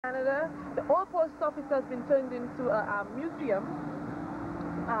Canada. The old post office has been turned into a museum.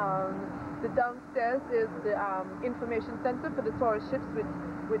 The downstairs is the information center for the tourist ships,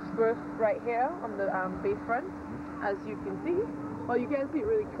 which berth right here on the bayfront, as you can see. Well, you can't see it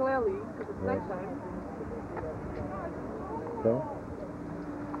really clearly because it's nighttime. Okay.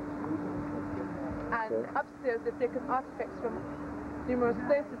 And upstairs, they've taken artifacts from numerous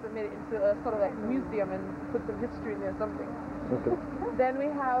places and made it into a sort of like museum and put some history in there or something. Okay. Then we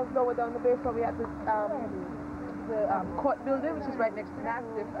have lower down the bayfront, we have this, the court building, which is right next to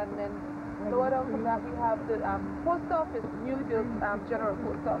Mastiff, and then lower down from that we have the post office, newly built general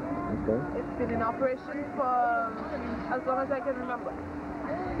post office. Okay. It's been in operation for as long as I can remember.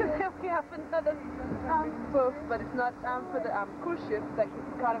 We have another berth, but it's not for the cruise ships like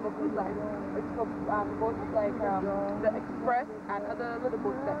Carnival Cruise Line. It's for boats like the Express and other little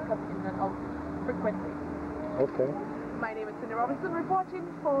boats that come in and out frequently. Okay. My name is Cindy Robinson, reporting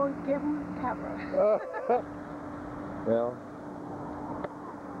for Gabriel Camera. Well,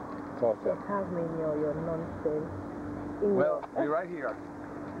 talk to Have me your nonsense. Well, we're right here.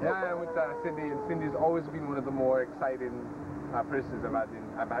 Yeah, I'm with Cindy, and Cindy's always been one of the more exciting persons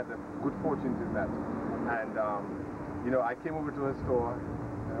I've had the good fortune to meet. And, you know, I came over to her store,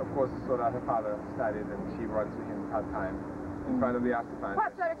 of course, the store that her father started, and she runs with him part-time in front of the Aspinal.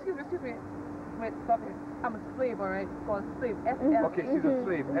 What? Sorry, excuse me. Wait, stop here. I'm a slave, all right? It's called slave. F-L-A-V-E. Okay, she's a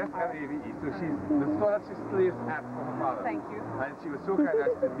slave, F-L-A-V-E. So she's the store that she slaves at for her father. Thank you. And she was so kind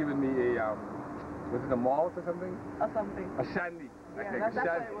as to give me a, was it a malt or something? Or something. A shandy. Yeah, that's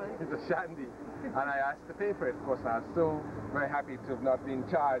what it was. It's a shandy. And I asked to pay for it. Of course, I was so very happy to have not been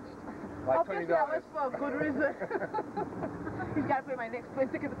charged like $20. Obviously, that was for a good reason. He's got to pay my next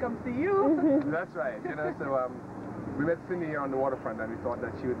plane ticket to come see you. That's right. You know, so we met Cindy here on the waterfront, and we thought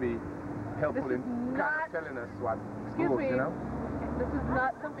that she would be helpful in kind of telling us what schools, you know? This is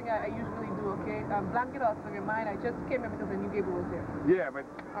not something I usually do, okay? Blank it off from your mind. I just came here because I knew Gabriel was here. Yeah, but...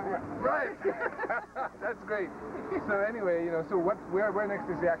 Right! That's great. So anyway, you know, so where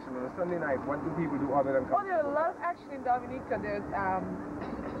next is the action? On a Sunday night, what do people do other than come? Oh, there's a lot of action in Dominica. There's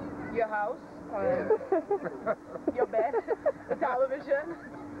your house, your bed, the television.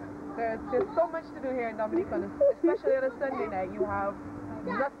 There's so much to do here in Dominica, especially on a Sunday night. You have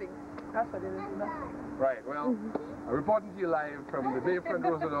nothing. That's what it is, nothing. Right, well, I'm reporting to you live from the bayfront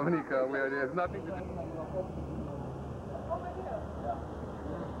Roseau, Dominica, where there's nothing to do.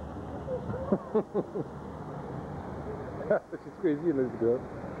 She's crazy, little girl.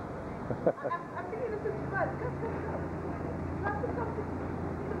 I'm thinking this is fun.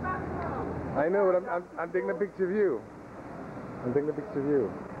 I know, but I'm taking a picture of you. I'm taking a picture of you.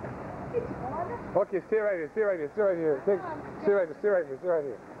 Okay, stay right here, stay right here, stay right here. Stay right here, stay right here, stay right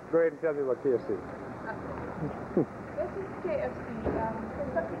here. Go ahead and tell me about KFC. This is KFC,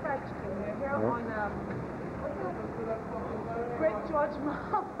 Kentucky Fried Chicken. We're here on Great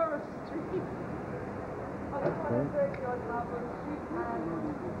Marlborough Street. Great Marlborough Street. And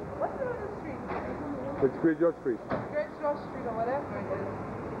what's the other street? It's Great George Street. Great George Street or whatever it is.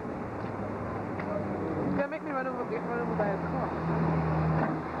 It's gonna make me run over by a car.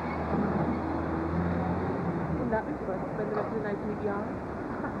 Wouldn't that be fun? Spending up to the night to meet y'all?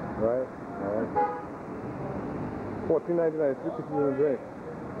 Right, all right. $14.99, $3.50 drink.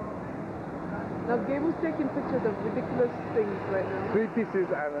 Now Gable's taking pictures of ridiculous things right now. Three pieces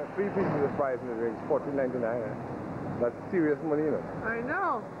of fries in the drink, $14.99. That's serious money, you know. I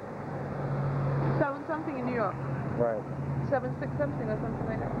know. 7 something in New York. Right. 7 6 something or something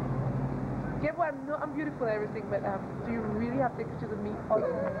like that. Gable, I know I'm beautiful and everything, but do you really have to take pictures of me also?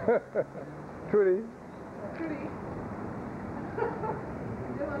 Trudy. Trudy.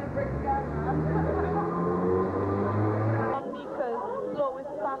 You want to break the camera? Dominica's slowest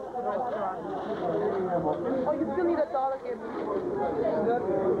fast food restaurant. Oh, you still need $1, Gable.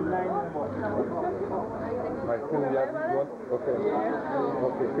 Right, Cindy, you want? Okay.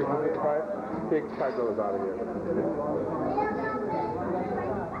 Okay, 55. Take $5 out of here.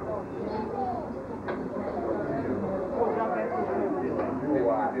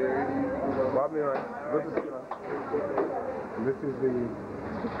 Wow. Bob, good to see you. This is the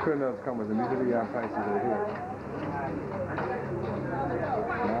Colonel's Commerce, and these are the prices over here.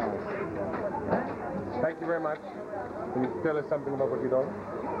 Nice. Thank you very much. Can you tell us something about what you do?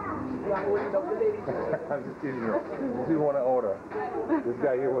 I'm just kidding you. If you want to order, this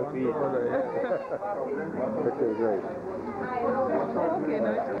guy here wants to eat. Okay, great. Okay,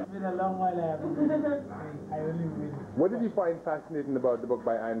 no. It's been a long while I really will. What did you find fascinating about the book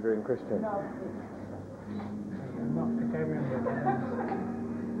by Andre and Christian? No, I can't remember.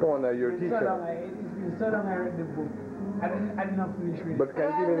 Come on now, you're a teacher. It's been so long I read the book. I did not finish reading. But can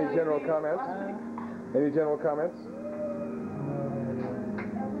you give any general comments? Any general comments?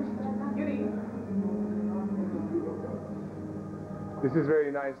 This is very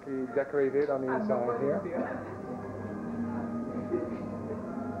nicely decorated on the inside here.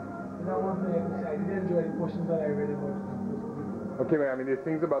 I did enjoy the portions that I read about. Okay, man, I mean, there's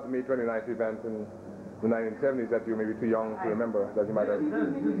things about the May 29th event in the 1970s that you may be too young to remember, that you might have.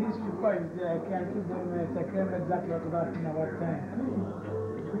 The history point, I can't keep them, I can't remember exactly what was happening about time.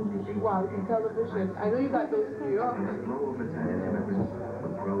 Wow, in television. I know you got those in New York.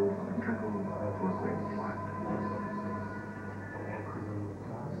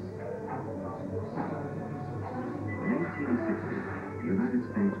 The United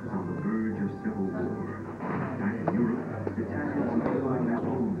States was on the verge of civil war. Back in Europe, the Italians were on their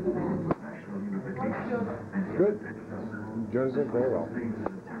own form of national unification and Good. Jones did very well. I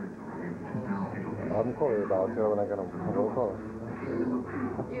haven't called her about when I get home. I will call her.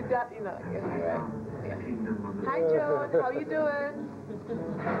 You got, you know, you're right. Yeah. Hi, Joan. How you doing?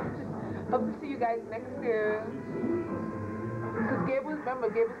 Hope to see you guys next year. Because Gable's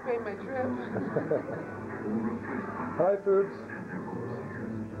paying my trip. Hi, Foods.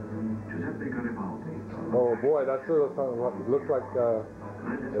 Oh boy, that sort of looks like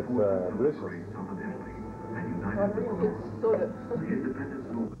it's delicious. It's sort of.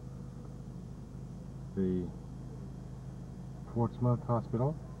 The Portsmouth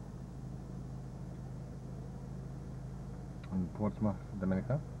Hospital in Portsmouth,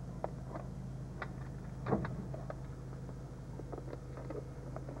 Dominica.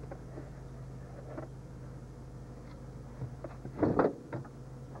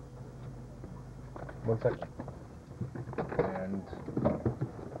 One second. And it's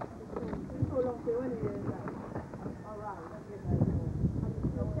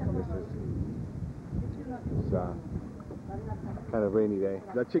kind of rainy day.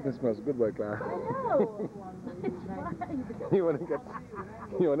 That chicken smells good, boy, Clara. I know. You wanna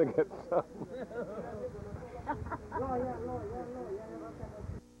get some?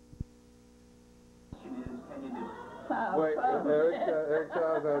 Wait, Eric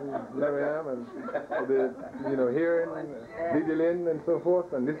Charles and Miriam and here and Didier Lane and so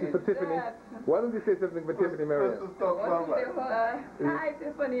forth, and this is for Tiffany. Why don't you say something for Tiffany, Miriam? Hi,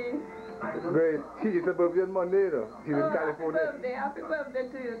 Tiffany. Great. She is a birthday on Monday, though. She's in California. Happy birthday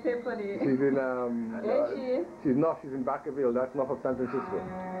to you, Tiffany. She's in, she's in Vacaville. That's north of San Francisco.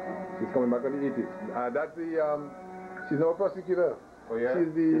 She's coming back on the 80th. That's the, she's now a prosecutor. Oh, yeah?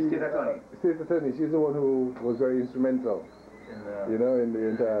 She's the state attorney. She's the one who was very instrumental, in the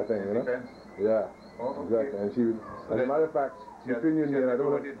entire thing, Yeah, oh, okay. Exactly. And she, as a matter of fact, she's been union. I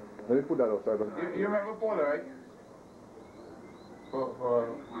don't know. Let me put that outside. You remember Paula, right? For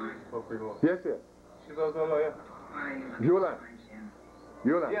people. Yes, yes. She's also a lawyer. Yolan.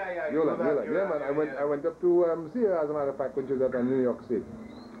 Yeah, Yolan. Yeah, man. I went up to see her, as a matter of fact, when she was at New York State,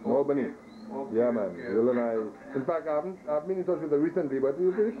 Albany. Okay, yeah, man. Okay. Yolan, in fact, I've been in touch with her recently, but we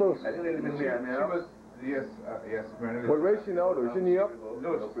were pretty close. I think they've been there now. Yes. Well, where is she now, though? Is she in New York?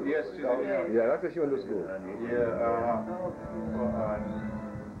 No, yes, she's in New York. Yeah, that's where she went to school.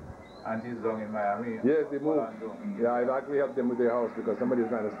 And she's down in Miami. Yes, they moved. Yeah, I've actually helped them with their house because somebody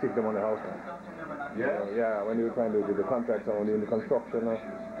was trying to stick them on the house now. Yeah, when they were trying to do the contracts on the construction.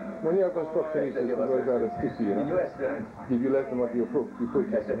 When you have construction issues, it's always rather sticky, Give you less than what you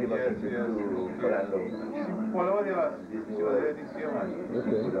purchase. Yes. Well, what else? She was there this year, man.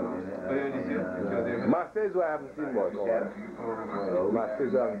 Okay. Marseille's where I haven't seen, boy.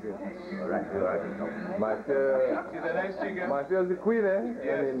 Marseille's where I haven't seen. She's a nice chick, Marseille's the queen, eh?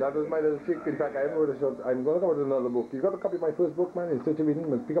 Yes. I mean, that was my little chick. In fact, I wrote a short. I'm going to come out with another book. You got a copy of my first book, man? In search of reading,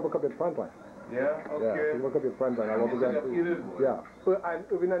 but pick up a copy of Frontline. Yeah, okay. Yeah, pick up a copy of Frontline. I want to go through. Yeah. And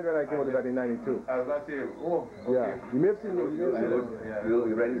Irvin and I came out with that in 92. I was going to say, okay. Yeah. You may have seen it.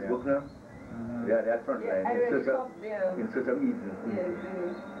 You read his book now? Yeah, that Frontline. In search of Eden.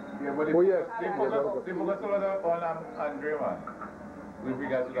 Yeah, but they focus a lot on Andre, man, with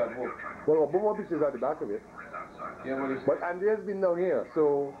regards to that book. Well, more pictures at the back of it. Yeah, but Andre has been down here,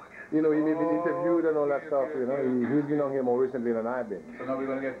 so he may be interviewed and all that stuff. He's been on here more recently than I've been. So now we're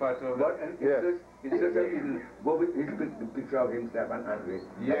going to get part of that. But in search of Eden, what was the picture of himself and Andre?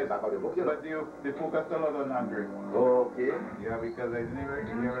 Yes, back of the book, but they focused a lot on Andre. Okay. Yeah, because I didn't hear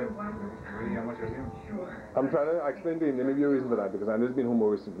really how much of him. I'm trying to explain to him, there may be a reason for that, because Andre's been home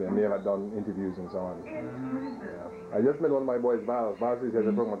more recently and they have done interviews and so on. Yeah. I just met one of my boys, Val. Val says he has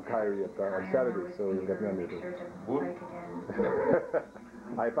a program with Kyrie on Saturday, so he'll get me on there too. Good.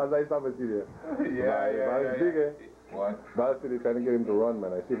 I pass I stop with you there. Yeah. Big, eh? What? Balcony, they're trying to get him to run,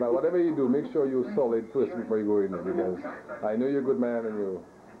 man. I see. But whatever you do, make sure you're solid first before you go in there, because I know you're a good man and you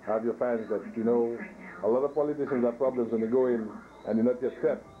have your fans that, you know, a lot of politicians have problems when they go in and they're not yet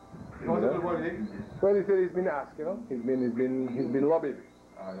set. You know? Well, he said he's been asked, you know, he's been lobbied.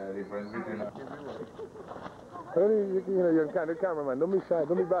 The difference between us. You know, you're kind of cameraman. Don't be shy.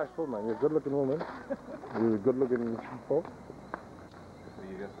 Don't be bashful, man. You're a good-looking woman. You're a good-looking folk. So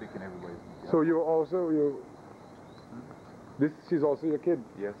you're just speaking everybody. So you're also she's also your kid.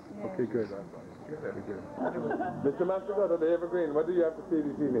 Yes. Okay, good. Very good. Mr. Mascot of the Evergreen, what do you have to say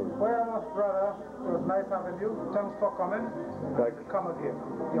this evening? Well, brother, it was nice having you. Thanks for coming. Thank you. Come again.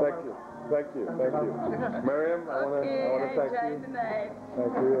 Thank you. Miriam, I want to thank you.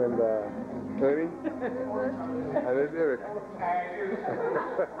 Thank you, and Ernie, and there's Eric.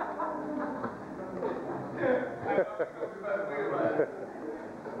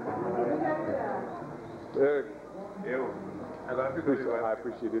 Eric. I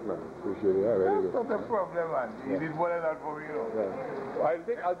appreciate it, man. Appreciate it. Yeah, very good. That's not a problem, man. You did more than that for me, you know.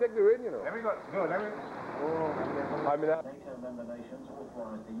 Yeah. I'll take the rain, you know. Let me go. No, let me. I mean, NATO member nations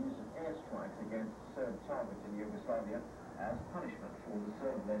authorized the use of airstrikes against Serb targets in Yugoslavia as punishment for the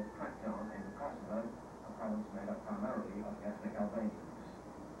Serb-led crackdown in Kosovo, a province made up primarily of ethnic Albanians.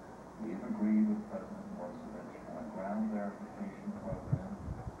 We have agreed with President Roosevelt on a ground verification program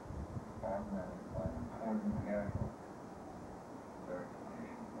augmented by an important aerial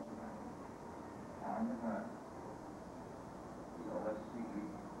verification program. On the ground, the OSCE,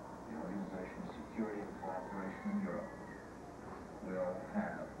 the Organization of Security and Cooperation in Europe, will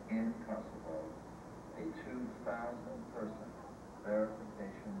have in Kosovo a 2,000-person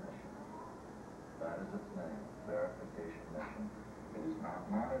verification mission. That is its name, verification mission. It is not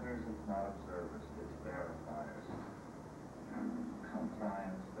monitors, it's not observers, it's verifiers.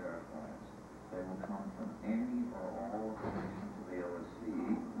 Compliance verifiers. They will come from any or all of the nations of the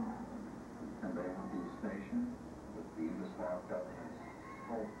OSCE, and they will be stationed with the Yugoslav government's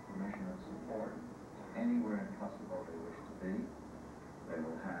full permission and support anywhere in Kosovo they wish to be. They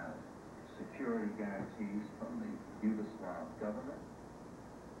will have security guarantees from the Yugoslav government.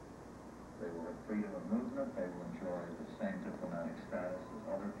 They will have freedom of movement. They will enjoy the same diplomatic status as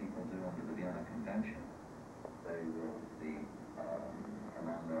other people do under the Vienna Convention. They will be,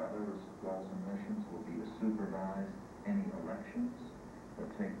 among their other goals and missions, will be to supervise any elections that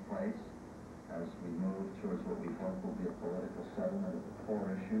take place as we move towards what we hope will be a political settlement of the core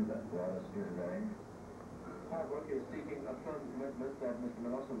issue that brought us here today. Hard work is seeking a firm commitment that Mr.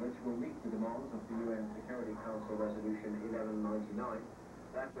 Milosevic will meet the demands of the UN Security Council Resolution 1199.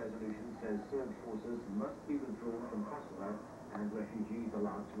 That resolution says Serb forces must be withdrawn from Kosovo and refugees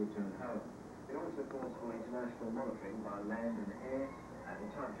allowed to return home. It also calls for international monitoring by land and air and a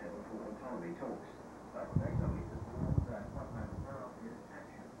timetable for autonomy talks. But NATO is informed that what matters now is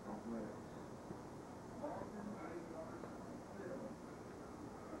action, not words.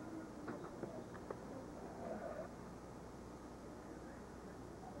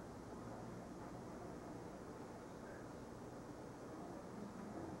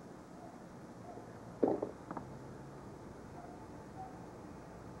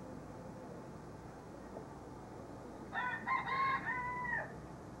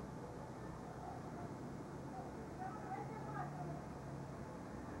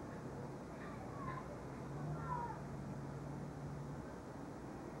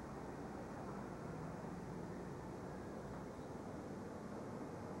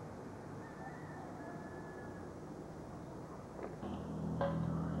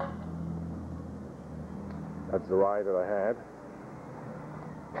 That's the ride that I had.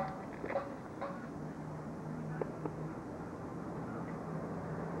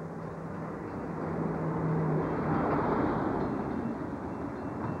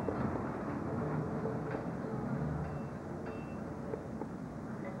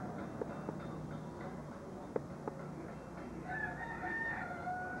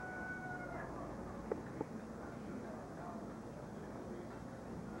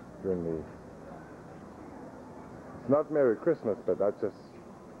 It's not Merry Christmas, but that's just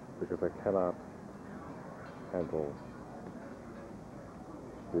because I cannot handle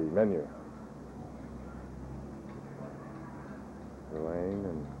the menu. The Lane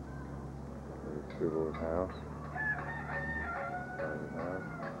and the Scribbler's house.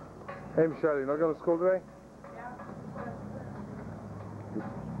 Hey, Michelle, you not going to school today? Yeah.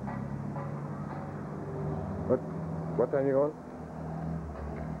 What time are you going?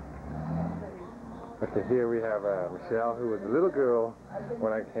 Okay, here we have Michelle, who was a little girl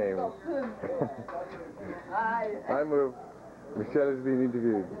when I came. I moved. Michelle is being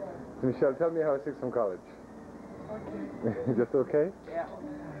interviewed. So Michelle, tell me how it's from college. Okay. Just okay? Yeah.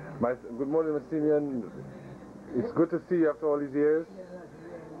 Good morning, Miss Simeon. It's good to see you after all these years.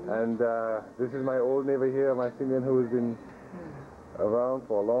 And this is my old neighbor here, my Simeon, who has been around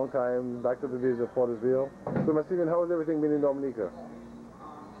for a long time, back to the days of Portersville. So, my Simeon, how has everything been in Dominica?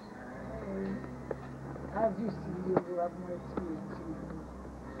 As you see, you have more experience.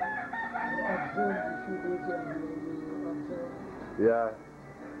 You observe a few days and you observe. Yeah.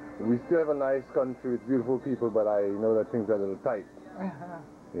 We still have a nice country with beautiful people, but I know that things are a little tight.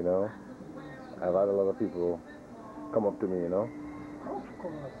 You know? I've had a lot of people come up to me, you know? Of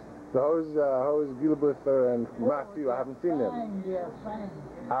course. So how is Gilda and Matthew? I haven't seen them. Fine, they are fine.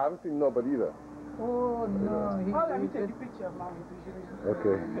 I haven't seen nobody either. Oh, no. Let me take a picture of Mommy.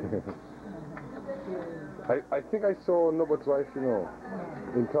 Okay. I think I saw Nobody's wife, you know,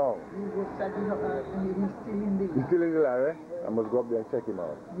 in town. He's still in the... He's still in the area? I must go up there and check him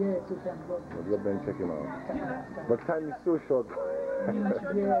out. Yes, you can go. I'll go up there and check him out. But time is so short.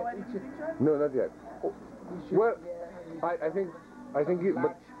 No, not yet. Oh, well, I think you,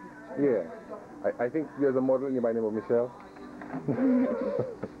 but yeah, I think there's a model in you by the name of Michelle.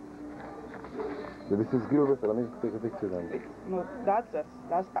 So this is Gilda, so let me take a picture then. No, that's us.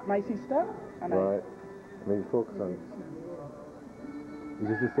 That's my sister. And right. Let me focus on it. Is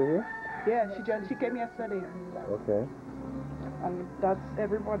your sister here? Yeah, she came yesterday. Okay. And that's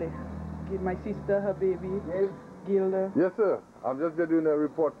everybody. My sister, her baby, Gilda. Yes, sir. I'm just there doing a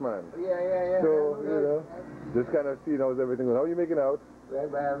report, man. Yeah. So, you know, just kind of seeing how's everything going. How are you making out? Well,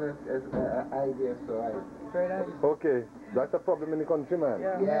 I have an idea, so Very nice. Okay. That's a problem in the country, man.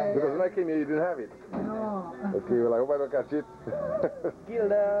 Yeah. Because when I came here, you didn't have it. No. Okay, well, I hope I don't catch it.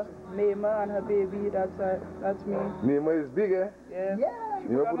 Gilda, Nema, and her baby, that's me. Nema is big, eh? Yeah.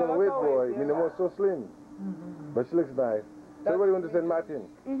 Nema put on weight, boy. Nema was so slim. But she looks nice. So everybody want to send Martin?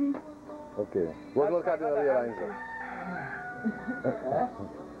 Okay. Was no cardinal airlines, sir?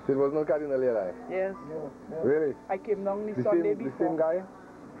 It was no cardinal airline? Yes. Really? I came down the Sunday The before. same guy?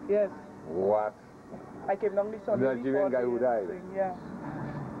 Yes. What? I came down the Sunday The Nigerian guy who died? Yeah.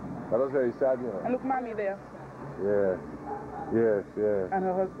 That was very sad, you know. And look, Mommy there. Yes. And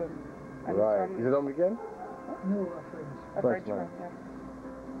her husband. And Right. Is it Dominican? No, a French. a Frenchman. Yeah.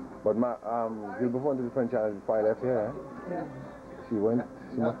 But Gilda went to the French island before I left here, eh? Yeah. She went.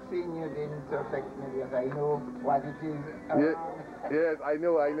 Not seeing you didn't affect me because I know what it is. Yes, I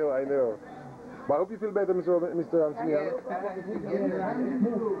know. But I hope you feel better, Mr. Simeon.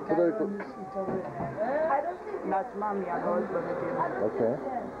 That's Mommy and her husband again. Okay.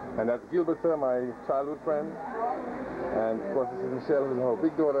 And that's Gilda, sir, my childhood friend. And of course, this is Michelle, who's our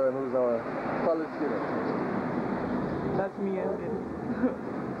big daughter and who's our solid student. That's me ending.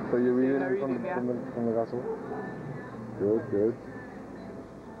 So you're reading from the gospel? Good.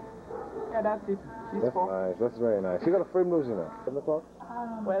 Yeah, that's it. That's nice. That's very nice. She got a frame nose, you know. 7 o'clock?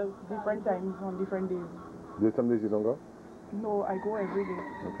 Well, different times on different days. There's some days you don't go? No, I go every day.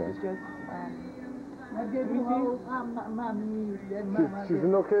 Okay. It's just, She's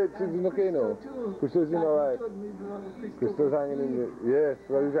in okay. She's in okay now. Crystal's in alright. Crystal's hanging in there. Yes.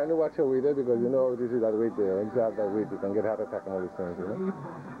 Well, you're trying to watch her weight there because you know this is that weight there. Once you have that weight, you can get heart attack and all these things, you know.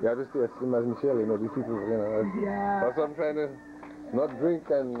 You have to stay as slim as Michelle, you know. These people, you know. That's why I'm trying to not drink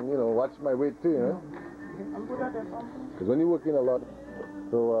and, you know, watch my weight too, you know. I'm good at that. Because when you're working a lot.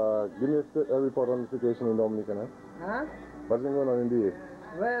 So, give me a report on the situation in Dominican, eh? Huh? What's been going on in the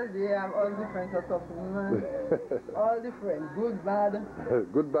Well, they have all different sorts of women. All different. Good, bad.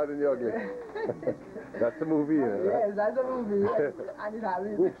 Good, bad, and the ugly. That's a movie, you know. Yes, that's a movie. And it has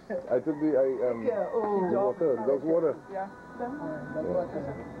it. Oops, I took the water, the dog's water. Yeah.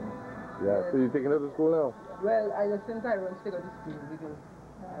 Yeah, so you're taking her to school now? Well, I just sent Tyrone to go to school because...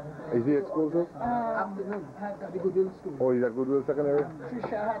 Is he at school too? Afternoon. At the Goodwill School. Oh, he's at Goodwill Secondary?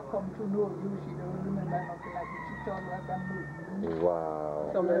 Trisha had come to know you. She don't remember nothing like it. She told me I can know. Wow.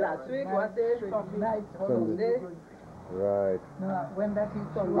 Sunday last week, what day? Night. Sunday. Right. No, when that is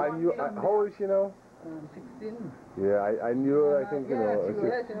so How old is she now? 16. Yeah, I knew her, I think, you know.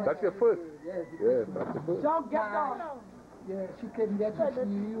 That's your first? Yes. Yes, that's your first. Don't get down. Yeah, she came there to see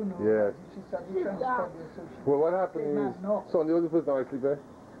you, know. Yes. She said the transfer there, so she... Well, what happened is, Sunday was the first time I sleep, eh?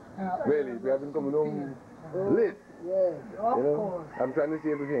 Really, we have been coming home late. Yes, of course. I'm trying to see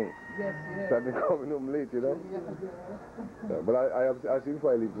everything. Yes. So I've been coming home late, you know. But I'll see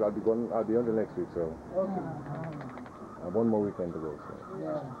before I leave, because I'll be until next week, so. Okay. I have one more weekend to go, so.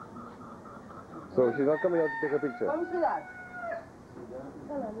 Yeah. So she's not coming out to take a picture? Come see that.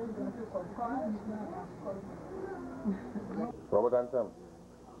 Robert and Sam.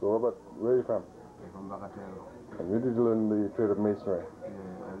 So Robert, where are you from? From Bagatelle. And you did learn the trade of masonry? Yeah,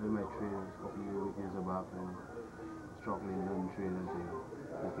 I learned my trade a couple of years back and struggling, learning trainers here,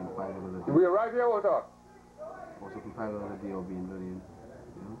 working 5 hours a day. We are right here, what up? Also working 5 hours a day or being learning, you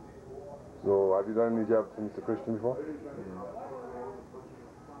know. So, have you done any job to Mr. Christian before? Yeah.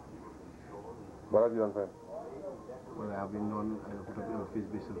 What have you done for him? Well, I have been on, I put up a face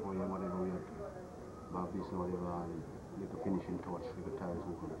basin for him, whatever we have, back basin, whatever, and little finishing touch, little tiles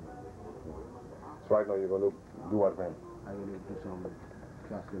work on it. So right now you're going to do what for him? I'm going to do some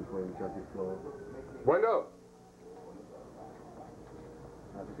casting for him, cut the floor. Wendell!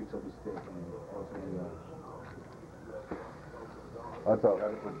 I have to fix up the step and also the What's up? I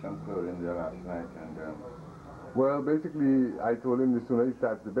had to put some food in there last night and Well, basically, I told him the sooner he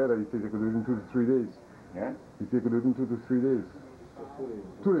starts the better. He said he could do it in 2 to 3 days. yeah? He said he could do it in 2 to 3 days.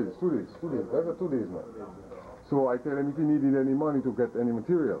 2 days. 2 days. 2 days. That's a 2 days now. So I tell him if he needed any money to get any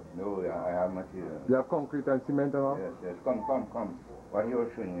material. No, I have material. You have concrete and cement and all? Yes, yes. Come. What you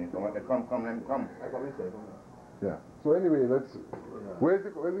were showing me. Come, let me come. I come inside. Yeah. So anyway, let's... Where's the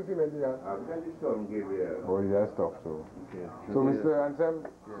cement here? I've got this stuff in Gabriel. Oh, he has stuff, so... Okay. So, Mr. Ansem,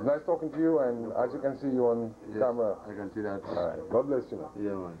 it's nice talking to you, and as you can see, you on camera. I can see that. All right. God bless you, man.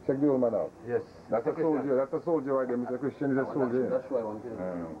 Yeah, man. Check the old man out. Yes. That's a soldier. That's a soldier right there. Mr. Christian is a soldier. That's what I want to do.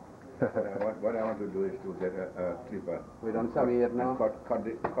 What I want to do is to get a clipper. We don't have it now. Cut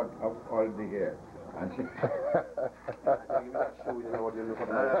off all the hair. And she... Give me that shoe, you know what you're looking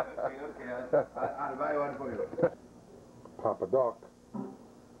at. Okay. I'll buy one for you. Papa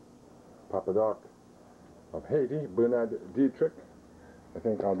Doc of Haiti, Bernard Dietrich. I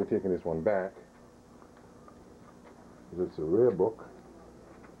think I'll be taking this one back. It's a rare book.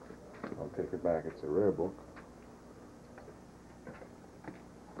 I'll take it back. It's a rare book.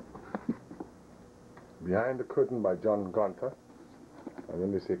 Behind the Curtain by John Gunter. And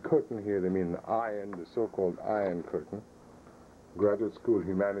when they say curtain here, they mean the iron, the so-called Iron Curtain. Graduate School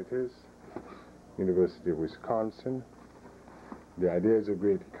Humanities, University of Wisconsin. The Ideas of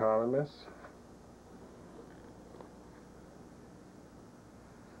Great Economists.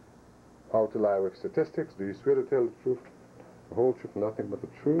 How to Lie with Statistics. Do you swear to tell the truth, the whole truth, nothing but the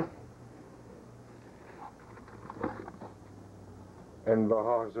truth? Enver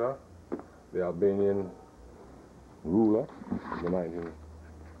Hoxha, the Albanian ruler in the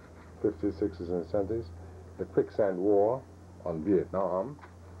 1950s, 60s, and 70s. The Quicksand War on Vietnam.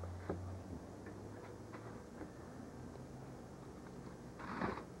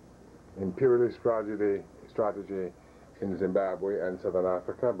 Imperialist Strategy in Zimbabwe and Southern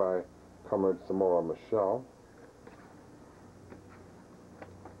Africa by Comrade Samora Machel.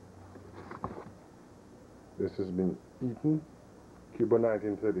 This has been eaten. Cuba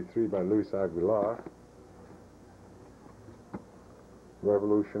 1933 by Luis Aguilar.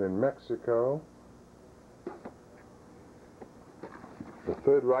 Revolution in Mexico. The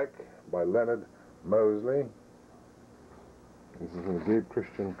Third Reich by Leonard Mosley. This is in the Gabriel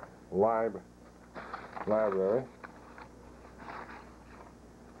Christian Library.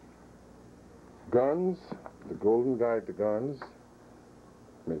 Guns, The Golden Guide to Guns.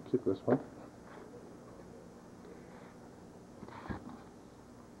 May keep this one.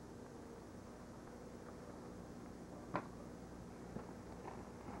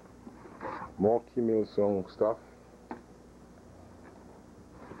 More Kim Il-sung stuff.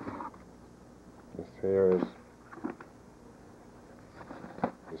 This here is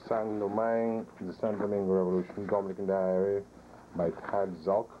the San Domingo Revolution, Dominican Diary by Tad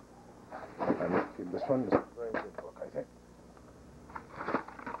Zulk. And let's keep this one. This is a very good book, I think.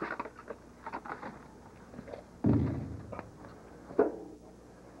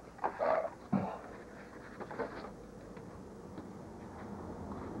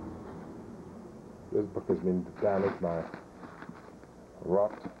 This book has been damaged by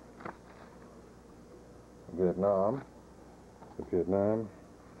rot. Vietnam.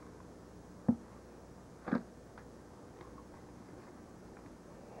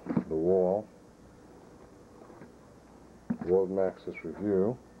 The Wall. World Marxist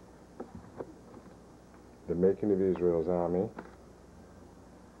Review. The Making of Israel's Army.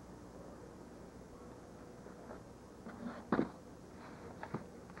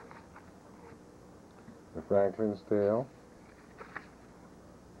 The Franklin's Tale.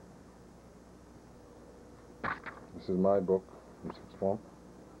 This is my book from sixth form.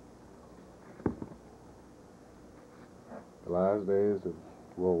 The Last Days of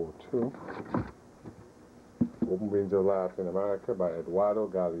World War II. Open Beans of Latin America by Eduardo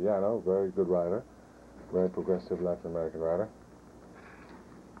Galeano, very good writer, very progressive Latin American writer.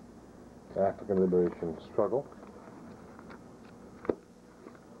 African Liberation Struggle. I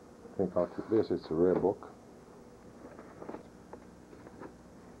think I'll keep this, it's a rare book.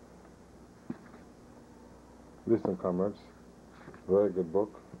 Listen, comrades, very good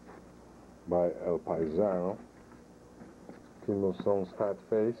book by El Paisano. Kim Il-sung's Fat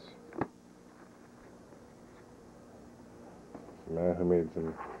Face. Man who made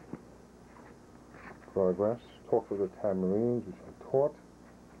some progress. Talk of the Tamarines, which I taught.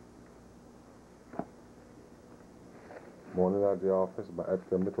 Morning at the Office by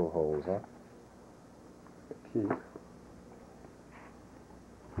Edgar Mittelholzer. Keith.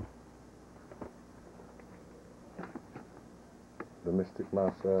 The Mystic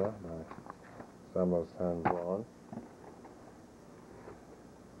Master by Samuel Sanborn.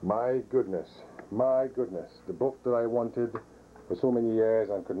 My goodness, the book that I wanted for so many years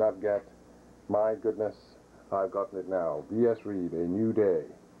and could not get, my goodness, I've gotten it now. V.S. Reed, A New Day.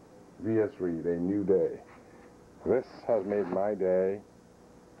 V.S. Reed, A New Day. This has made my day.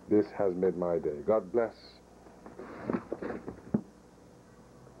 This has made my day. God bless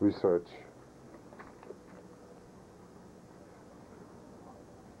research.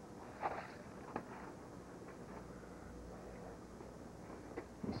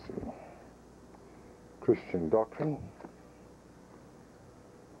 Let's see. Christian doctrine.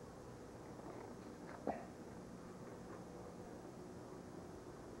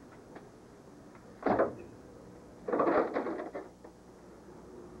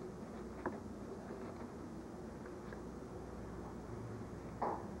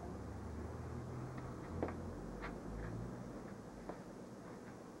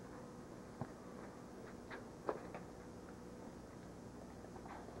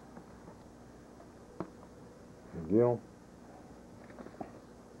 Gil.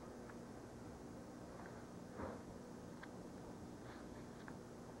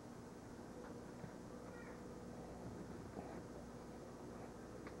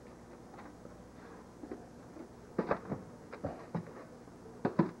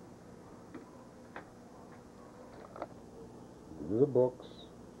 These are the books,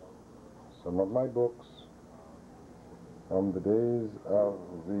 some of my books from the days of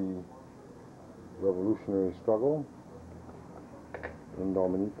the revolutionary struggle in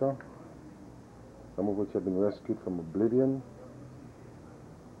Dominica, some of which have been rescued from oblivion.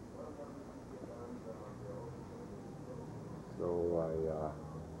 So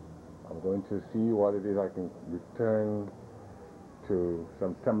I'm going to see what it is I can return to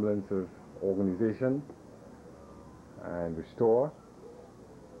some semblance of organization and restore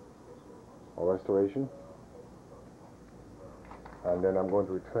or restoration. And then I'm going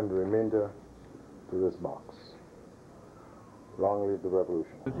to return the remainder to this box. Long live the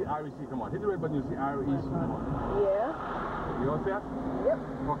revolution. You see REC, come on. Hit the red button, you see REC, come on. Yeah. You all set? Yep.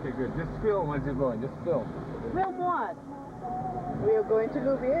 Okay, good. Just film as you're going. Just film. Film what? We are going to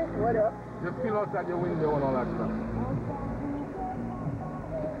Louvier. What up? Just film outside your window and all that stuff.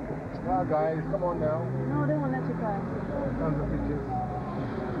 Well, guys, come on now. No, they won't let you pass. Tons of pictures.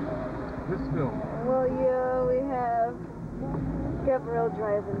 Just film. Well, yeah, we have Gabriel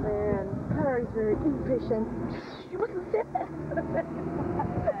driving there, and Harry's very impatient. What's that?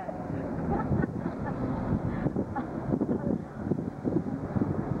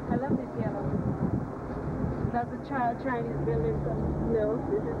 I love this yellow. That's a Chinese building. No,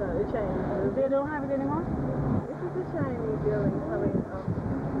 this is not a Chinese building. They don't have it anymore? This is a Chinese building coming up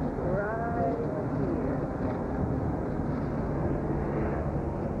right here.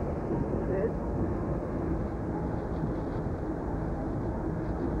 This.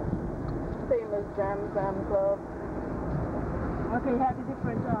 Famous Jam Club. Okay, you have the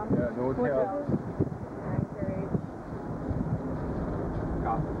different yeah, the hotel. Anchorage.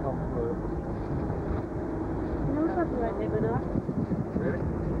 Castle Club. No something right there, but not. Ready?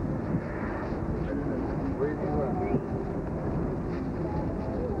 Ready?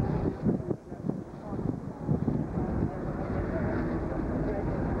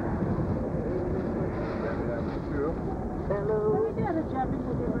 Hello. We got a job in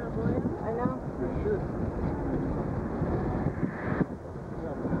the Gabriel boy. I know. You should.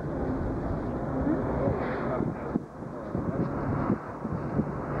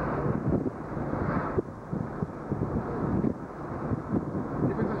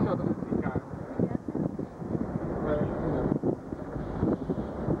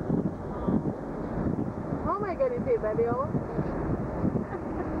 Video.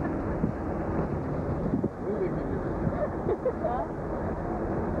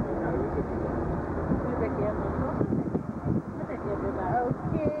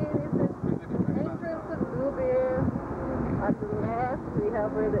 Okay, this is entrance to Blueberry. At the left, we have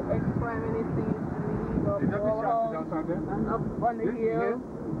where the ex-Prime Minister used to leave up on the hill.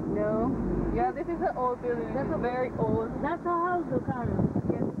 No. Yeah, this is an old building. That's a very old. That's a house, though, Carlos.